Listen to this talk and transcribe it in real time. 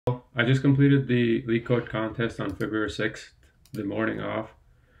I just completed the LeetCode contest on February 6th, the morning off.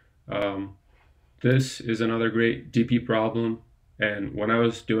 This is another great DP problem, and when I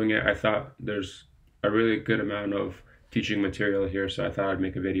was doing it, I thought there's a really good amount of teaching material here, so I thought I'd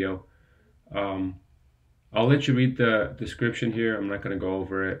make a video. I'll let you read the description here. I'm not going to go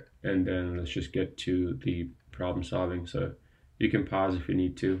over it, and then let's just get to the problem solving. So you can pause if you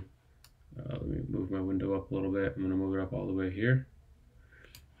need to. Let me move my window up a little bit. I'm going to move it up all the way here.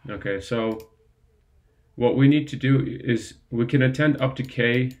 Okay, so what we need to do is we can attend up to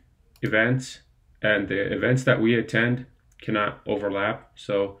K events, and the events that we attend cannot overlap.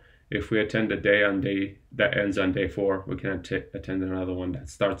 So if we attend a day that ends on day 4, we can attend another one that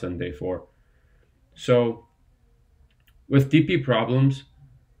starts on day 4. So with DP problems,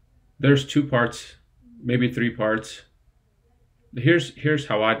 there's 2 parts, maybe 3 parts. Here's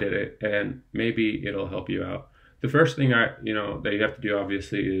how I did it, and maybe it'll help you out. The first thing that you have to do,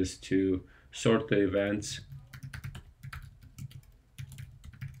 obviously, is to sort the events.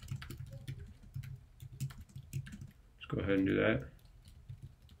 Let's go ahead and do that.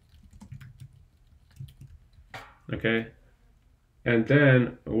 Okay. And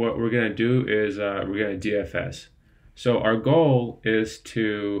then what we're going to do is we're going to DFS. So our goal is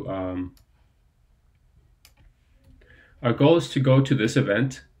to go to this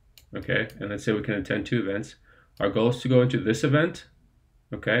event. Okay. And let's say we can attend 2 events. Our goal is to go into this event,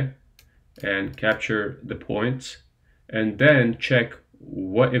 okay, and capture the points, and then check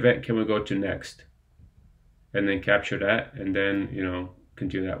what event can we go to next, and then capture that, and then,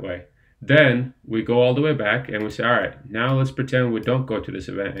 continue that way. Then we go all the way back and we say, all right, now let's pretend we don't go to this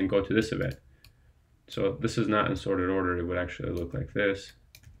event and go to this event. So this is not in sorted order. It would actually look like this.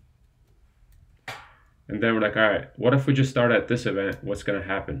 And then we're like, all right, what if we just start at this event? What's going to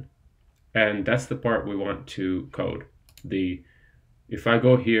happen? And that's the part we want to code. If I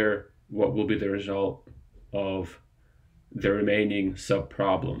go here, what will be the result of the remaining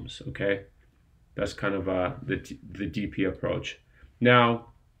sub-problems, okay? That's kind of the DP approach. Now,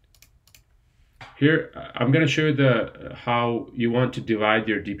 here, I'm going to show you how you want to divide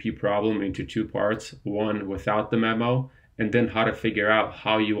your DP problem into 2 parts, one without the memo, and then how to figure out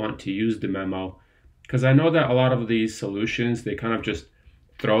how you want to use the memo. Because I know that a lot of these solutions, they kind of just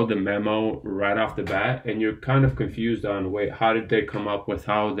throw the memo right off the bat, and you're kind of confused on, wait, how did they come up with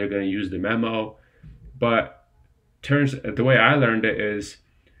how they're going to use the memo? But the way I learned it is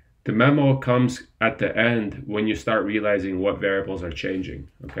the memo comes at the end when you start realizing what variables are changing.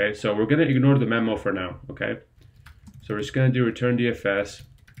 Okay, so we're going to ignore the memo for now. Okay, so we're just going to do return DFS.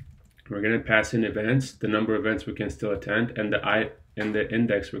 We're going to pass in events, the number of events we can still attend, and the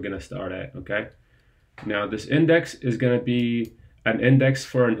index we're going to start at. Okay, now this index is going to be an index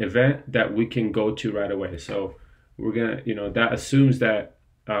for an event that we can go to right away. So we're gonna, that assumes that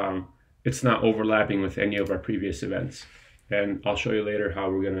it's not overlapping with any of our previous events. And I'll show you later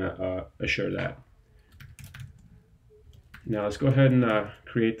how we're gonna assure that. Now let's go ahead and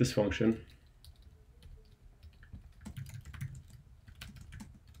create this function.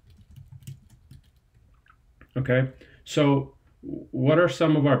 Okay, so what are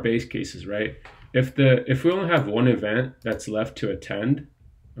some of our base cases, right? If we only have 1 event that's left to attend,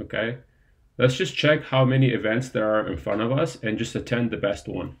 okay, let's just check how many events there are in front of us and just attend the best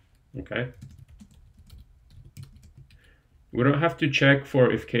one, okay? We don't have to check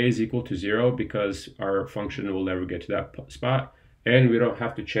for if k is equal to 0 because our function will never get to that spot, and we don't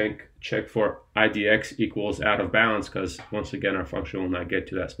have to check for idx equals out of bounds because once again our function will not get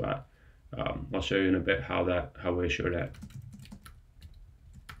to that spot. I'll show you in a bit how we assure that.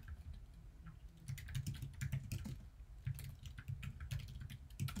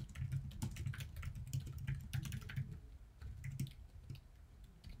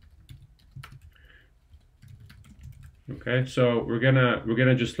 Okay, so we're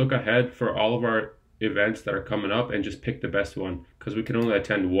gonna just look ahead for all of our events that are coming up and just pick the best one because we can only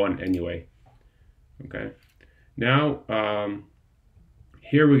attend 1 anyway. Okay, now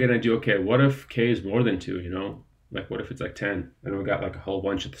here we're gonna do, okay, what if k is more than 2? Like what if it's like 10 and we got like a whole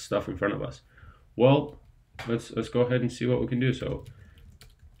bunch of stuff in front of us? Well, let's go ahead and see what we can do. So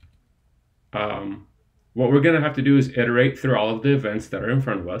what we're gonna have to do is iterate through all of the events that are in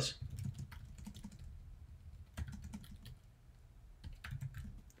front of us.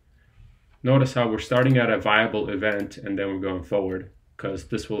 Notice how we're starting at a viable event and then we're going forward because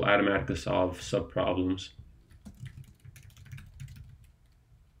this will automatically solve sub-problems.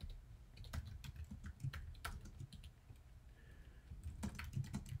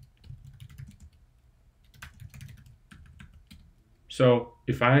 So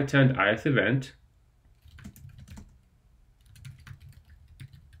if I attend ith event,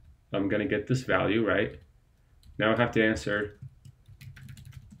 I'm going to get this value, right? Now I have to answer,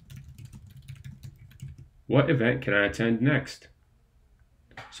 what event can I attend next?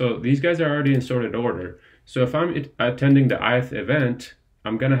 So these guys are already in sorted order. So if I'm attending the ith event,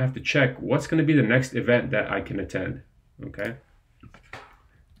 I'm going to have to check what's going to be the next event that I can attend, okay?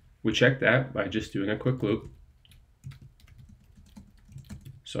 We check that by just doing a quick loop.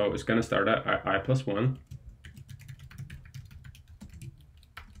 So it's going to start at I plus 1.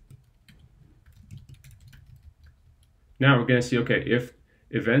 Now we're going to see, okay, if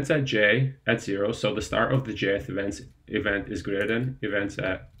events at j at 0, so the start of the jth event is greater than events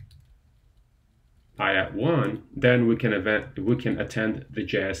at I at 1, then we can attend the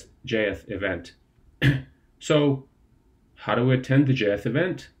jth event. So how do we attend the jth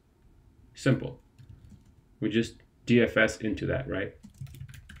event? Simple. We just DFS into that, right?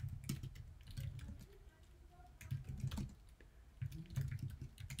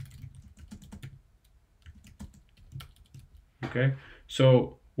 Okay,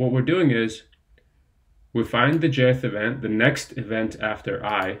 so what we're doing is we find the jth event, the next event after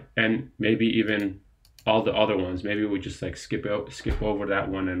I, and maybe even all the other ones. Maybe we just like skip over that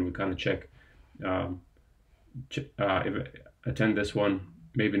one and we kind of check, attend this one,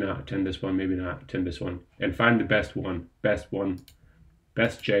 maybe not attend this one, maybe not attend this one, and find the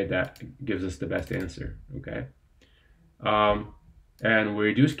best j that gives us the best answer, okay? And we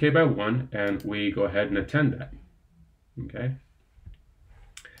reduce k by 1 and we go ahead and attend that, okay?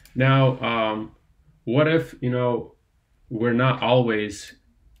 Now, what if, we're not always,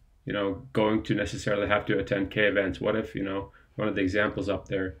 going to necessarily have to attend k events? What if, one of the examples up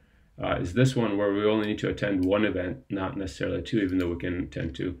there is this one where we only need to attend one event, not necessarily two, even though we can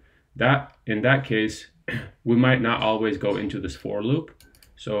attend two. In that case, we might not always go into this for loop.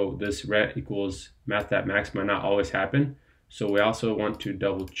 So this ret equals math.max might not always happen. So we also want to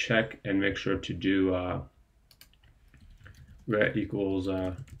double check and make sure to do ret equals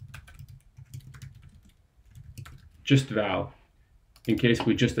just val, in case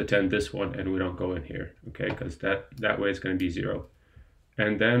we just attend this one and we don't go in here, okay? Because that way it's going to be 0.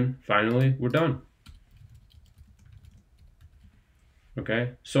 And then finally, we're done.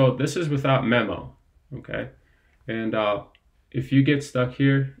 Okay, so this is without memo, okay? And if you get stuck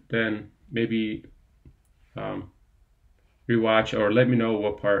here, then maybe rewatch or let me know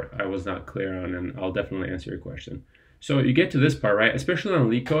what part I was not clear on, and I'll definitely answer your question. So you get to this part, right? Especially on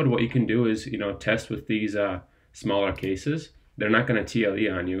LeetCode, what you can do is, test with these smaller cases. They're not going to TLE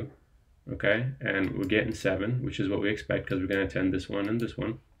on you, okay? And we're getting 7, which is what we expect because we're going to attend this one and this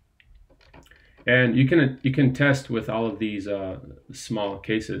one. And you can test with all of these small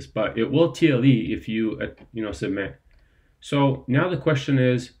cases, but it will TLE if you submit. So now the question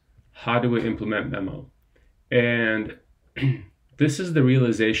is, how do we implement memo? And this is the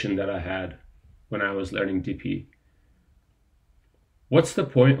realization that I had when I was learning DP. What's the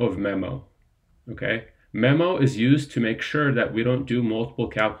point of memo? Okay, memo is used to make sure that we don't do multiple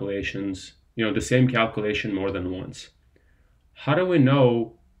calculations, the same calculation more than once. How do we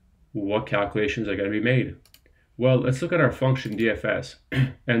know what calculations are going to be made? Well, let's look at our function DFS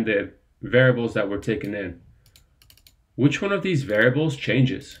and the variables that we're taking in. Which one of these variables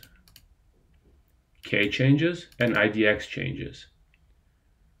changes? K changes and IDX changes.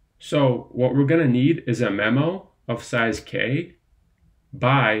 So what we're going to need is a memo of size K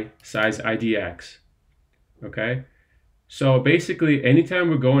by size IDX. Okay, so basically anytime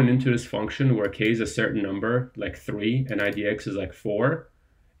we're going into this function where K is a certain number, like 3, and IDX is like 4,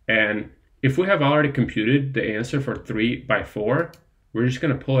 and if we have already computed the answer for 3 by 4, we're just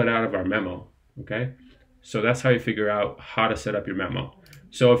going to pull it out of our memo, okay? So that's how you figure out how to set up your memo.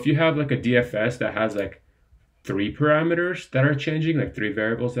 So if you have like a DFS that has like 3 parameters that are changing, like 3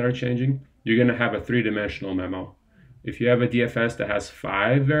 variables that are changing, you're going to have a 3-dimensional memo. If you have a DFS that has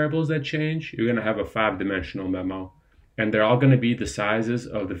 5 variables that change, you're going to have a 5-dimensional memo. And they're all going to be the sizes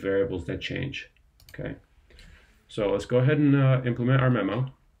of the variables that change, okay? So let's go ahead and implement our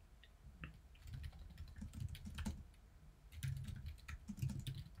memo.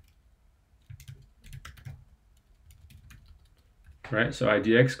 Right, so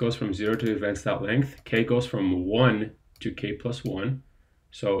IDX goes from 0 to events.length. K goes from 1 to K plus 1.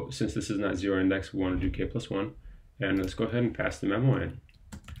 So since this is not 0 index, we want to do K plus 1. And let's go ahead and pass the memo in.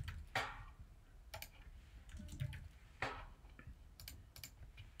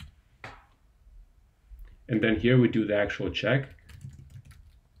 And then here we do the actual check.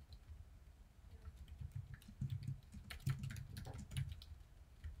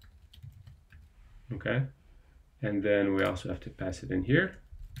 Okay. And then we also have to pass it in here.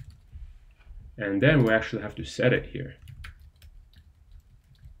 And then we actually have to set it here.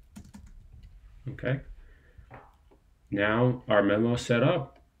 Okay. Now our memo is set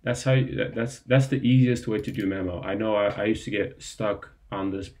up. That's how that's the easiest way to do memo. I know I used to get stuck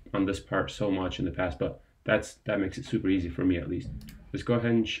on this part so much in the past, but that makes it super easy for me at least. Let's go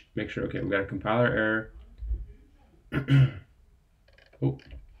ahead and make sure. Okay, we got a compiler error. Oh,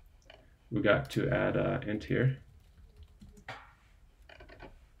 we got to add int here.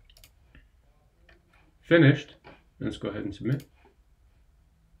 Finished. Let's go ahead and submit.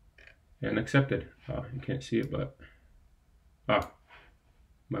 And accepted. Oh, you can't see it, but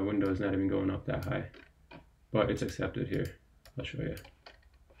my window is not even going up that high. But it's accepted here. I'll show you.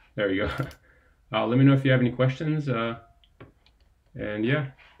 There you go. Let me know if you have any questions. And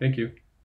yeah, thank you.